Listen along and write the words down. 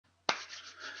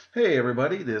Hey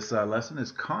everybody, this lesson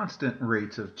is constant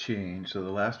rates of change. So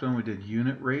the last one we did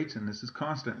unit rates, and this is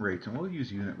constant rates, and we'll use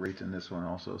unit rates in this one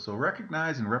also. So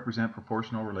recognize and represent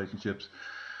proportional relationships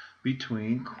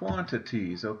between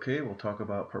quantities. Okay, we'll talk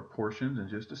about proportions in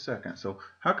just a second. So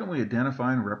how can we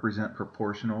identify and represent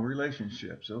proportional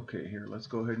relationships? Okay, here, let's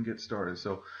go ahead and get started.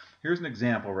 So here's an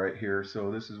example right here. So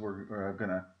this is where we're going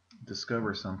to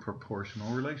discover some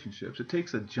proportional relationships. It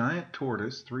takes a giant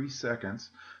tortoise 3 seconds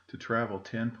to travel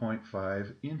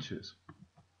 10.5 inches.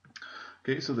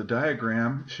 Okay, so the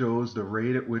diagram shows the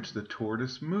rate at which the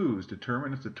tortoise moves.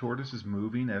 Determine if the tortoise is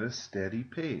moving at a steady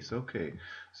pace. Okay,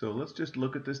 so let's just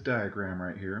look at this diagram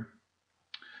right here.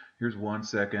 Here's 1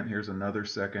 second, here's another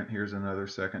second, here's another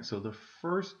second. So the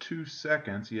first 2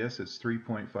 seconds, yes, it's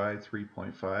 3.5,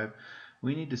 3.5.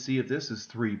 We need to see if this is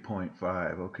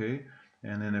 3.5, okay?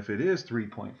 And then if it is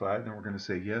 3.5, then we're going to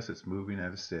say, yes, it's moving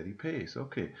at a steady pace.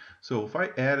 Okay, so if I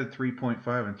added 3.5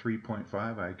 and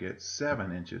 3.5, I get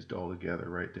 7 inches altogether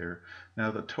right there. Now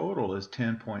the total is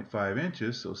 10.5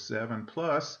 inches, so 7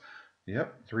 plus,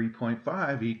 yep,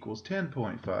 3.5 equals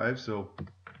 10.5. So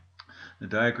the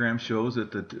diagram shows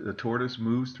that the tortoise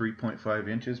moves 3.5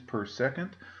 inches per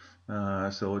second.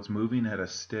 So it's moving at a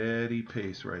steady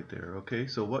pace right there. Okay,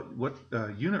 so what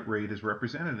unit rate is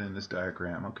represented in this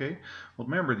diagram? Okay, well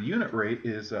remember the unit rate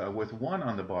is with 1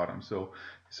 on the bottom. So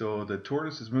the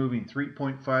tortoise is moving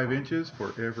 3.5 inches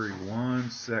for every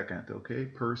 1 second. Okay,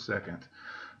 per second.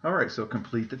 All right, so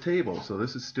complete the table. So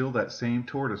this is still that same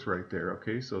tortoise right there.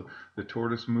 Okay, so the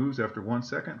tortoise moves after 1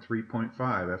 second,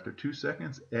 3.5. After 2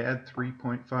 seconds, add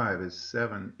 3.5 is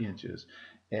 7 inches.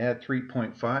 Add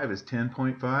 3.5 is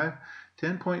 10.5.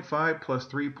 10.5 plus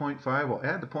 3.5, we'll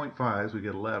add the 0.5s, we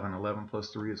get 11. 11 plus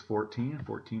 3 is 14.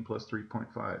 14 plus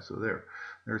 3.5, so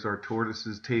there's our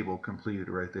tortoise's table completed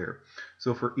right there.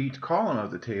 So for each column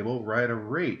of the table, write a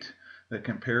rate that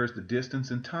compares the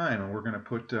distance and time, and we're going to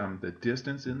put the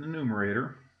distance in the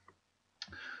numerator.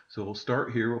 So we'll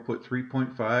start here, we'll put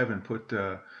 3.5 and put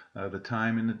the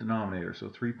time in the denominator. So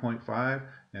 3.5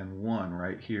 and 1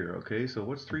 right here. Okay, so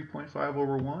what's 3.5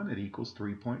 over 1? It equals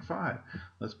 3.5.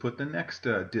 Let's put the next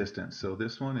distance. So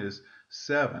this one is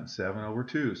 7. 7 over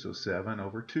 2. So 7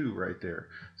 over 2 right there.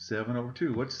 7 over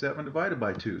 2. What's 7 divided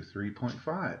by 2?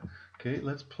 3.5. Okay,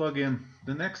 let's plug in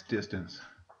the next distance.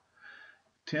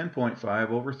 10.5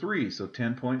 over 3, so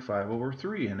 10.5 over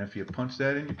 3, and if you punch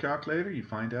that in your calculator, you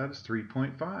find out it's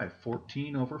 3.5.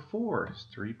 14 over 4 is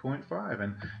 3.5,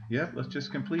 and yep, let's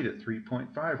just complete it,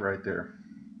 3.5 right there.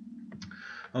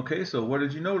 Okay, so what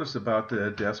did you notice about the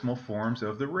decimal forms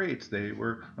of the rates? They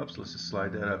were, oops, let's just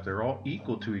slide that up. They're all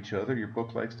equal to each other. Your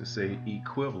book likes to say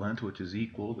equivalent, which is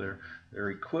equal. They're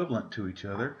equivalent to each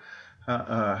other.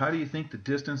 How do you think the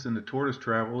distance in the tortoise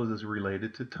travel is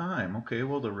related to time? Okay,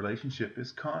 well, the relationship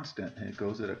is constant, and it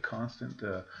goes at a constant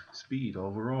speed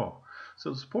overall.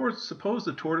 So suppose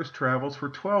the tortoise travels for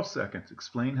 12 seconds.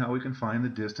 Explain how we can find the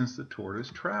distance the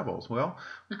tortoise travels. Well,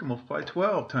 we can multiply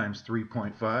 12 times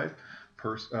 3.5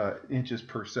 inches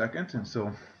per second, and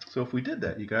so if we did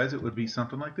that, you guys, it would be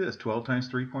something like this: 12 times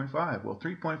 3.5. Well,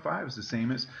 3.5 is the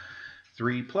same as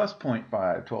 3 plus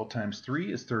 0.5. 12 times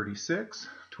 3 is 36.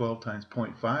 12 times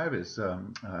 0.5 is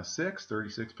 6.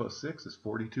 36 plus 6 is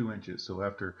 42 inches. So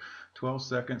after 12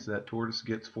 seconds, that tortoise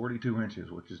gets 42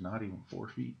 inches, which is not even 4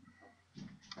 feet.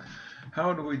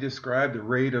 How do we describe the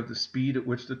rate of the speed at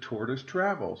which the tortoise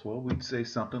travels? Well, we'd say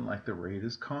something like the rate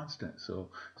is constant. So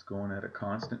it's going at a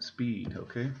constant speed,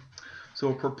 okay?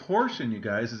 So a proportion, you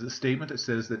guys, is a statement that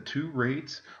says that two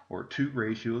rates or two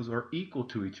ratios are equal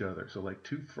to each other. So like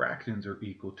two fractions are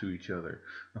equal to each other.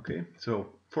 Okay, so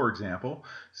for example,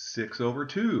 6 over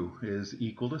 2 is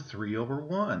equal to 3 over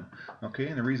 1. Okay,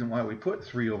 and the reason why we put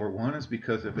 3 over 1 is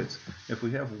because if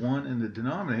we have 1 in the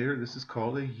denominator, this is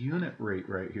called a unit rate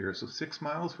right here. So 6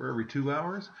 miles for every 2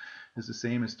 hours is the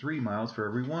same as 3 miles for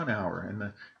every 1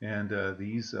 hour, and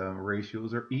these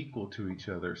ratios are equal to each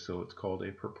other, so it's called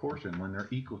a proportion when they're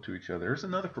equal to each other. There's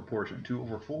another proportion. 2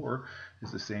 over 4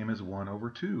 is the same as 1 over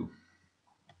 2.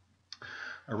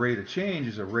 A rate of change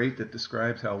is a rate that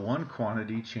describes how one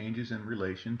quantity changes in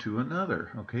relation to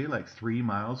another. Okay, like 3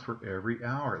 miles for every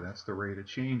hour. That's the rate of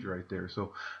change right there.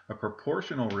 So a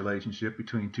proportional relationship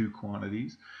between two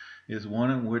quantities is one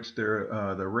in which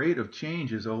the rate of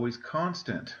change is always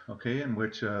constant, okay, in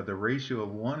which the ratio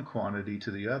of one quantity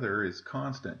to the other is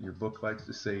constant. Your book likes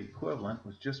to say equivalent,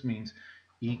 which just means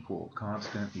equal,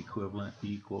 constant, equivalent,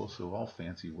 equal, so all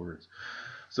fancy words.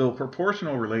 So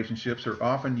proportional relationships are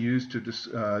often used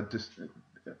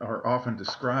are often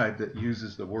described that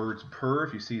uses the words per.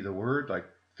 If you see the word like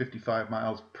 55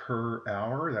 miles per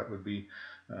hour, that would be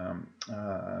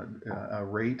a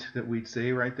rate that we'd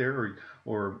say right there,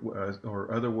 or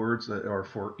other words that are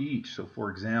for each. So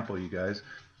for example, you guys,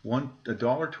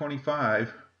 $1.25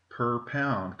 per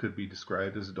pound could be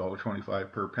described as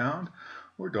 $1.25 per pound,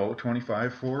 or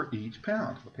 $1.25 for each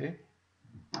pound. Okay,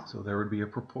 so there would be a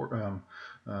proportional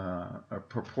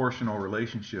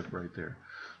relationship right there.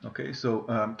 Okay,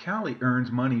 so Callie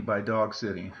earns money by dog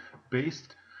sitting.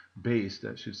 Based,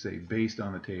 I should say, based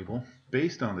on the table.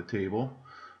 Based on the table,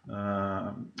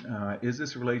 is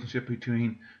this relationship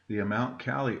between the amount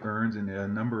Callie earns and the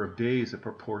number of days a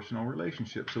proportional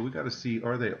relationship? So we got to see,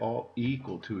 are they all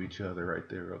equal to each other right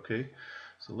there? Okay,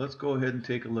 so let's go ahead and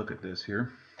take a look at this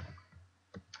here.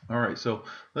 All right, so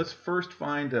let's first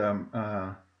find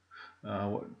the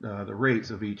rates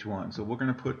of each one. So we're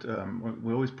going to put,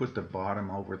 we always put the bottom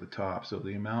over the top, so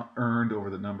the amount earned over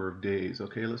the number of days.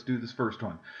 Okay, let's do this first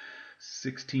one.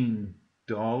 $16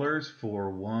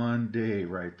 for 1 day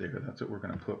right there. That's what we're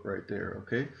going to put right there,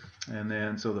 okay? And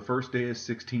then, so the first day is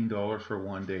 $16 for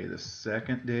 1 day. The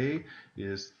second day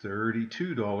is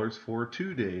 $32 for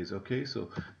 2 days, okay? So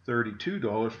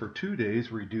 $32 for 2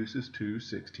 days reduces to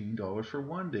 $16 for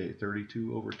 1 day.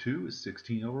 32 over 2 is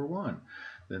 16 over 1.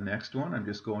 The next one, I'm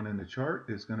just going in the chart,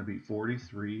 is going to be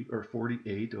 43 or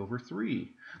 48 over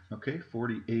 3. Okay,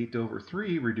 48 over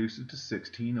 3 reduces to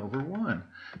 16 over 1.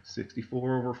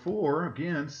 64 over 4,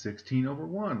 again, 16 over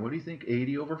 1. What do you think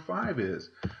 80 over 5 is?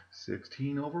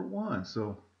 16 over 1.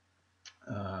 So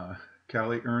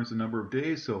Callie earns the number of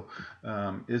days. So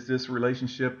is this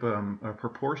relationship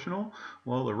proportional?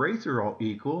 Well, the rates are all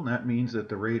equal, and that means that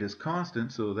the rate is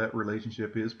constant, so that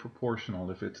relationship is proportional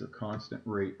if it's a constant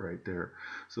rate right there.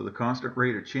 So the constant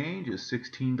rate of change is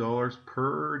 $16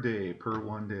 per day, per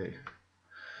 1 day.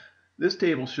 This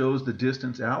table shows the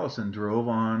distance Allison drove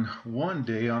on 1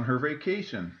 day on her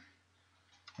vacation.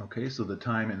 Okay, so the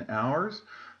time in hours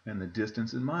and the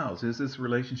distance in miles. Is this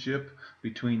relationship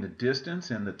between the distance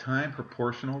and the time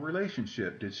proportional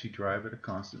relationship? Did she drive at a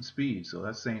constant speed? So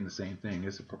that's saying the same thing.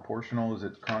 Is it proportional? Is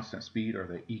it constant speed? Are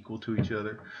they equal to each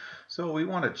other? So we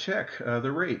want to check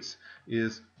the rates.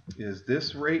 Is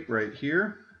this rate right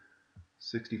here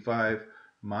 65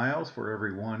 miles for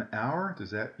every 1 hour?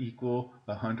 Does that equal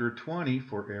 120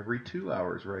 for every 2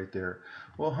 hours right there?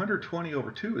 Well, 120 over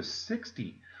 2 is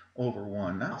 60 over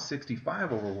 1, not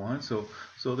 65 over 1. So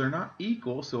they're not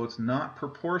equal, so it's not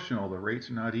proportional. The rates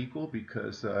are not equal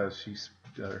because her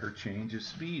change of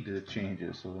speed that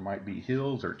changes. So there might be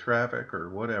hills or traffic or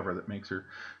whatever that makes her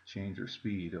change her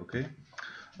speed, okay?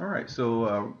 All right,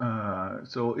 so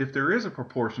if there is a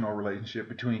proportional relationship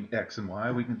between x and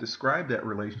y, we can describe that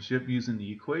relationship using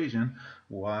the equation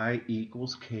y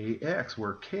equals kx,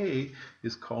 where k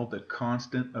is called the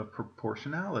constant of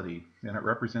proportionality, and it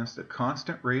represents the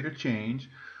constant rate of change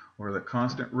or the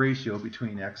constant ratio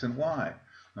between x and y.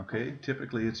 Okay,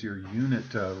 typically it's your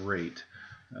unit rate.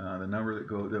 The number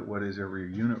what is every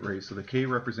unit rate. So the k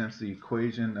represents the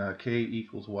equation k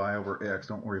equals y over x.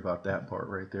 Don't worry about that part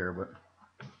right there. But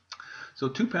so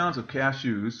 2 pounds of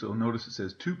cashews, so notice it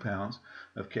says 2 pounds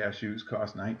of cashews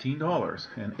cost $19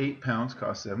 and 8 pounds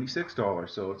cost $76.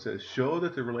 So it says show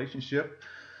that the relationship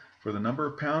for the number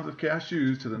of pounds of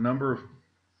cashews to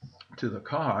the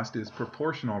cost is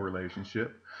proportional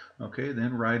relationship. Okay,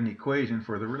 then write an equation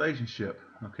for the relationship.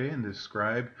 Okay, and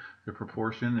describe the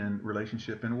proportion and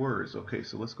relationship in words. Okay,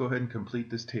 so let's go ahead and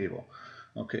complete this table.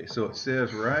 Okay, so it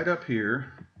says right up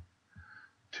here,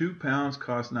 2 pounds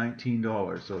cost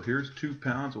 $19. So here's 2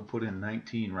 pounds. We'll put in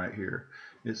 19 right here.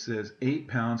 It says 8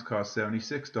 pounds cost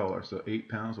 $76. So 8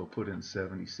 pounds, we'll put in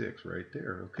 76 right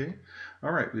there. Okay.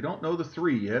 All right. We don't know the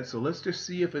 3 yet. So let's just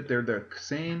see if they're the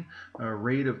same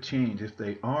rate of change. If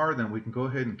they are, then we can go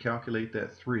ahead and calculate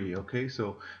that 3. Okay.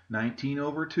 So 19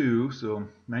 over 2. So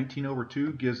 19 over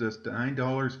 2 gives us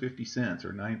 $9.50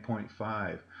 or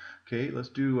 9.5. Okay. Let's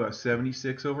do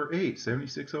 76 over 8.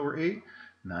 76 over 8.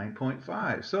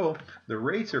 9.5. So the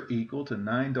rates are equal to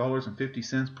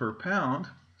 $9.50 per pound.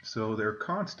 So they're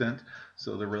constant.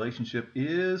 So the relationship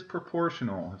is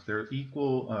proportional if they're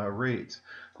equal rates.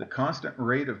 The constant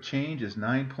rate of change is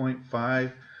 $9.5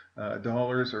 or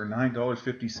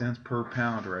 $9.50 per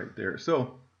pound right there.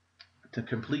 So to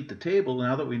complete the table,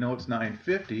 now that we know it's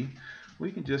 $9.50,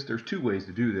 we can just, there's 2 ways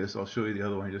to do this. I'll show you the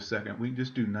other one in just a second. We can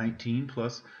just do 19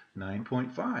 plus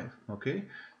 9.5, okay?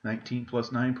 19 plus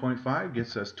 9.5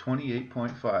 gets us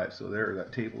 28.5. So there,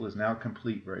 that table is now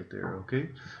complete right there, okay?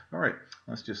 All right,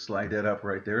 let's just slide that up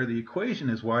right there. The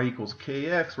equation is y equals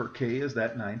kx, where k is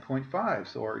that 9.5.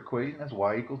 So our equation is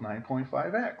y equals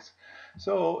 9.5x.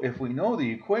 So if we know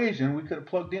the equation, we could have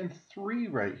plugged in 3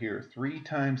 right here. 3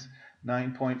 times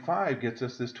 9.5 gets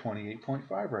us this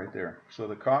 28.5 right there. So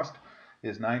the cost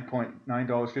is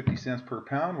 $9.50 per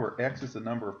pound, where X is the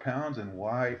number of pounds and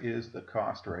Y is the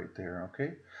cost right there,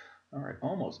 okay? All right,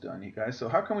 almost done, you guys. So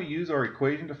how can we use our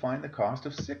equation to find the cost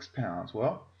of 6 pounds?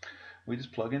 Well, we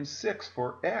just plug in 6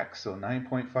 for X. So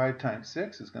 9.5 times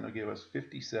 6 is going to give us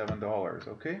 $57,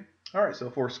 okay? All right, so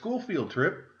for a school field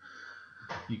trip,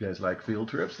 you guys like field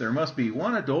trips, there must be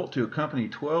 1 adult to accompany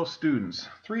 12 students,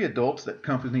 3 adults that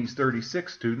accompanies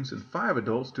 36 students, and 5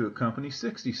 adults to accompany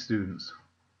 60 students.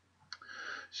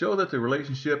 Show that the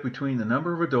relationship between the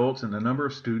number of adults and the number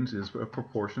of students is a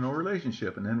proportional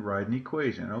relationship, and then write an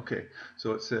equation. Okay,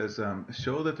 so it says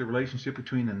show that the relationship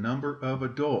between the number of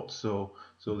adults, so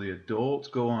the adults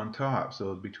go on top,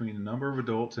 so between the number of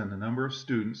adults and the number of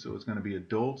students, so it's going to be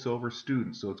adults over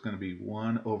students, so it's going to be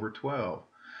 1 over 12.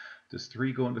 Does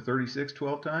 3 go into 36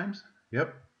 12 times?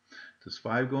 Yep. Does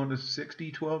 5 go into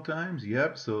 60 12 times?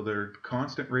 Yep. So they're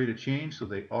constant rate of change, so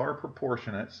they are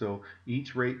proportionate. So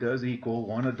each rate does equal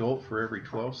 1 adult for every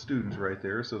 12 students right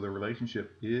there. So the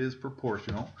relationship is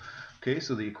proportional. Okay,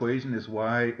 so the equation is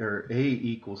A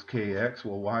equals kx.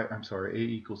 Well, A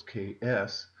equals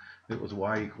ks. It was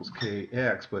y equals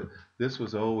kx, but this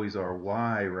was always our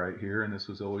y right here, and this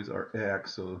was always our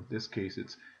x. So in this case,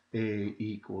 it's A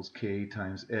equals K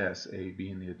times S, A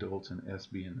being the adults and S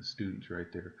being the students right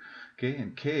there. Okay,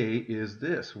 and K is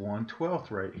this,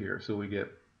 1/12 right here. So we get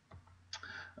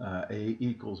A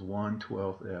equals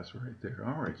 1/12 S right there.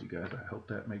 All right, you guys, I hope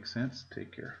that makes sense.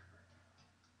 Take care.